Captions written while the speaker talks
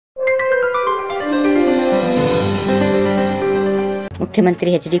ಮುಖ್ಯಮಂತ್ರಿ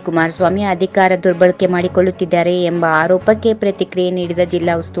ಎಚ್.ಡಿ. ಕುಮಾರಸ್ವಾಮಿ ಅಧಿಕಾರ ದುರ್ಬಳಕೆ ಮಾಡಿಕೊಳ್ಳುತ್ತಿದ್ದಾರೆ ಎಂಬ ಆರೋಪಕ್ಕೆ ಪ್ರತಿಕ್ರಿಯೆ ನೀಡಿದ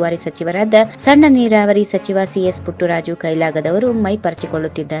ಜಿಲ್ಲಾ ಉಸ್ತುವಾರಿ ಸಚಿವರಾದ ಸಣ್ಣ ನೀರಾವರಿ ಸಚಿವ ಸಿಎಸ್ ಪುಟ್ಟರಾಜು ಕೈಲಾಗದವರು ಮೈ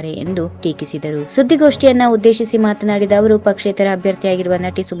ಪರಚಿಕೊಳ್ಳುತ್ತಿದ್ದಾರೆ ಎಂದು ಟೀಕಿಸಿದರು. ಸುದ್ದಿಗೋಷ್ಠಿಯನ್ನ ಉದ್ದೇಶಿಸಿ ಮಾತನಾಡಿದ ಅವರು, ಪಕ್ಷೇತರ ಅಭ್ಯರ್ಥಿಯಾಗಿರುವ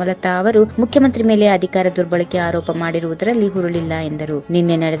ನಟಿ ಸುಮಲತಾ ಅವರು ಮುಖ್ಯಮಂತ್ರಿ ಮೇಲೆ ಅಧಿಕಾರ ದುರ್ಬಳಕೆ ಆರೋಪ ಮಾಡಿರುವುದರಲ್ಲಿ ಹುರುಳಿಲ್ಲ ಎಂದರು.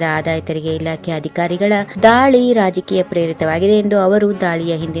 ನಿನ್ನೆ ನಡೆದ ಆದಾಯ ತೆರಿಗೆ ಇಲಾಖೆ ಅಧಿಕಾರಿಗಳ ದಾಳಿ ರಾಜಕೀಯ ಪ್ರೇರಿತವಾಗಿದೆ ಎಂದು ಅವರು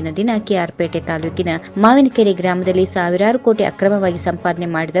ದಾಳಿಯ ಹಿಂದಿನ ದಿನ ಕೆಆರ್ಪೇಟೆ ತಾಲೂಕಿನ ಮಾವಿನಕೆರೆ ಗ್ರಾಮದಲ್ಲಿ ಸಾವಿರಾರು ಕೋಟಿ ಅಕ್ರಮವಾಗಿ ಸಂಪಾದನೆ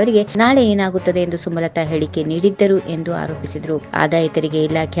ಮಾಡಿದವರಿಗೆ ನಾಳೆ ಏನಾಗುತ್ತದೆ ಎಂದು ಸುಮಲತಾ ಹೇಳಿಕೆ ನೀಡಿದ್ದರು ಎಂದು ಆರೋಪಿಸಿದರು. ಆದಾಯ ತೆರಿಗೆ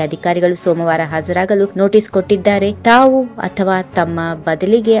ಇಲಾಖೆ ಅಧಿಕಾರಿಗಳು ಸೋಮವಾರ ಹಾಜರಾಗಲು ನೋಟಿಸ್ ಕೊಟ್ಟಿದ್ದಾರೆ. ತಾವು ಅಥವಾ ತಮ್ಮ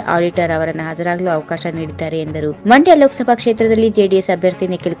ಬದಲಿಗೆ ಆಡಿಟರ್ ಅವರನ್ನು ಹಾಜರಾಗಲು ಅವಕಾಶ ನೀಡಿದ್ದಾರೆ ಎಂದರು. ಮಂಡ್ಯ ಲೋಕಸಭಾ ಕ್ಷೇತ್ರದಲ್ಲಿ ಜೆಡಿಎಸ್ ಅಭ್ಯರ್ಥಿ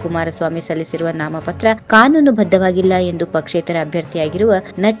ನಿಖಿಲ್ ಕುಮಾರಸ್ವಾಮಿ ಸಲ್ಲಿಸಿರುವ ನಾಮಪತ್ರ ಕಾನೂನುಬದ್ಧವಾಗಿಲ್ಲ ಎಂದು ಪಕ್ಷೇತರ ಅಭ್ಯರ್ಥಿಯಾಗಿರುವ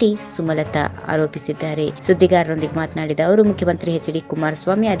ನಟಿ ಸುಮಲತಾ ಆರೋಪಿಸಿದ್ದಾರೆ. ಸುದ್ದಿಗಾರರೊಂದಿಗೆ ಮಾತನಾಡಿದ ಅವರು, ಮುಖ್ಯಮಂತ್ರಿ ಎಚ್.ಡಿ.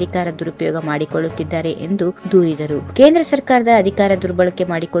 ಕುಮಾರಸ್ವಾಮಿ ಅಧಿಕಾರ ದುರುಪಯೋಗ ಮಾಡಿಕೊಳ್ಳುತ್ತಿದ್ದಾರೆ ಎಂದು ದೂರಿದರು. ಕೇಂದ್ರ ಸರ್ಕಾರದ ಅಧಿಕಾರ ದುರ್ಬಳಕೆ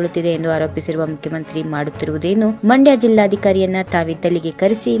ಮಾಡಿಕೊಳ್ಳುತ್ತಿದೆ ಎಂದು ಆರೋಪಿಸಿರುವ ಮುಖ್ಯಮಂತ್ರಿ ಮಾಡುತ್ತಿರುವುದೇನು? ಮಂಡ್ಯ ಜಿಲ್ಲಾಧಿಕಾರಿಯನ್ನ ತಾವಿದ್ದಲ್ಲಿಗೆ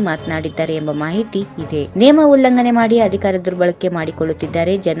ಕರೆಸಿ ಮಾತನಾಡಿದ್ದಾರೆ ಎಂಬ ಮಾಹಿತಿ ಇದೆ. ನಿಯಮ ಉಲ್ಲಂಘನೆ ಮಾಡಿ ಅಧಿಕಾರ ದುರ್ಬಳಕೆ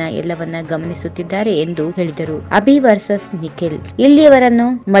ಮಾಡಿಕೊಳ್ಳುತ್ತಿದ್ದಾರೆ. ಜನ ಎಲ್ಲವನ್ನ ಗಮನಿಸುತ್ತಿದ್ದಾರೆ ಎಂದು ಹೇಳಿದರು. ಅಭಿ ವರ್ಸಸ್ ನಿಖಿಲ್. ಇಲ್ಲಿಯವರನ್ನು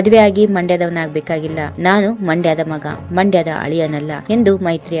ಮದುವೆಯಾಗಿ ಮಂಡ್ಯದವನಾಗಬೇಕಾಗಿಲ್ಲ. ನಾನು ಮಂಡ್ಯದ ಮಗ, ಮಂಡ್ಯದ ಅಳಿಯನಲ್ಲ ಎಂದು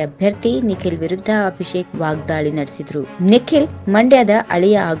ಮೈತ್ರಿ ಅಭ್ಯರ್ಥಿ ನಿಖಿಲ್ ವಿರುದ್ಧ ಅಭಿಷೇಕ್ ವಾಗ್ದಾಳಿ ನಡೆಸಿದ್ರು. ನಿಖಿಲ್ ಮಂಡ್ಯದ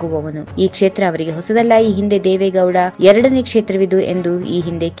ಅಳಿಯ ಆಗುವವನು. ಈ ಕ್ಷೇತ್ರ ಅವರಿಗೆ ಹೊಸದಲ್ಲ. ಈ ಹಿಂದೆ ದೇವೆ ಗೌಡ ಎರಡನೇ ಕ್ಷೇತ್ರವಿದು ಎಂದು ಈ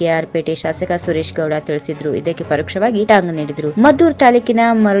ಹಿಂದೆ ಕೆಆರ್ಪೇಟೆ ಶಾಸಕ ಸುರೇಶ್ ಗೌಡ ತಿಳಿಸಿದ್ರು. ಇದಕ್ಕೆ ಪರೋಕ್ಷವಾಗಿ ಟಾಂಗ್ ನೀಡಿದ್ರು. ಮದ್ದೂರು ತಾಲೂಕಿನ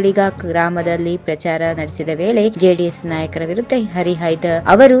ಮರುಳಿಗಾ ಗ್ರಾಮದಲ್ಲಿ ಪ್ರಚಾರ ನಡೆಸಿದ ವೇಳೆ ಜೆಡಿಎಸ್ ನಾಯಕರ ವಿರುದ್ಧ ಹರಿಹಾಯ್ದ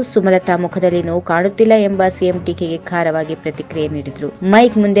ಅವರು ಸುಮಲತಾ ಮುಖದಲ್ಲಿ ನೋವು ಕಾಣುತ್ತಿಲ್ಲ ಎಂಬ ಸಿಎಂ ಟೀಕೆಗೆ ಖಾರವಾಗಿ ಪ್ರತಿಕ್ರಿಯೆ ನೀಡಿದ್ರು.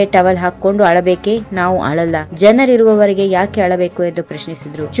 ಮೈಕ್ ಮುಂದೆ ಟವಲ್ ಹಾಕೊಂಡು ಅಳಬೇಕೆ? ನಾವು ಅಳಲ್ಲ. ಜನರಿರುವವರೆಗೆ ಯಾಕೆ ಅಳಬೇಕು ಎಂದು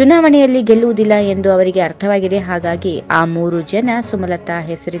ಪ್ರಶ್ನಿಸಿದ್ರು. ಚುನಾವಣೆಯಲ್ಲಿ ಗೆಲ್ಲುವುದಿಲ್ಲ ಎಂದು ಅವರಿಗೆ ಅರ್ಥವಾಗಿದೆ. ಹಾಗಾಗಿ ಆ 3 ಜನ ಸುಮಲತಾ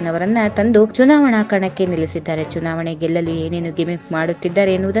ಹೆಸರಿನವರನ್ನ ತಂದು ಚುನಾವಣಾ ಕಣಕ್ಕೆ ನಿಲ್ಲಿಸಿದ್ದಾರೆ. ಚುನಾವಣೆ ಗೆಲ್ಲಲು ಏನೇನು ಗಿಮಿಕ್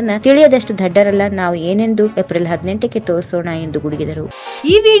ಮಾಡುತ್ತಿದ್ದಾರೆ ಎನ್ನುವುದನ್ನ ತಿಳಿಯದಷ್ಟು ದಡ್ಡರಲ್ಲ. ನಾವು ಏನೆಂದು ಏಪ್ರಿಲ್ 18ಕ್ಕೆ ತೋರಿಸೋಣ ಎಂದು ಗುಡುಗಿದರು.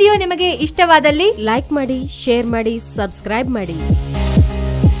 ಈ ವಿಡಿಯೋ ನಿಮಗೆ ಇಷ್ಟವಾದಲ್ಲಿ ಲೈಕ್ ಮಾಡಿ, ಶೇರ್ ಮಾಡಿ, ಸಬ್ಸ್ಕ್ರೈಬ್ ಮಾಡಿ.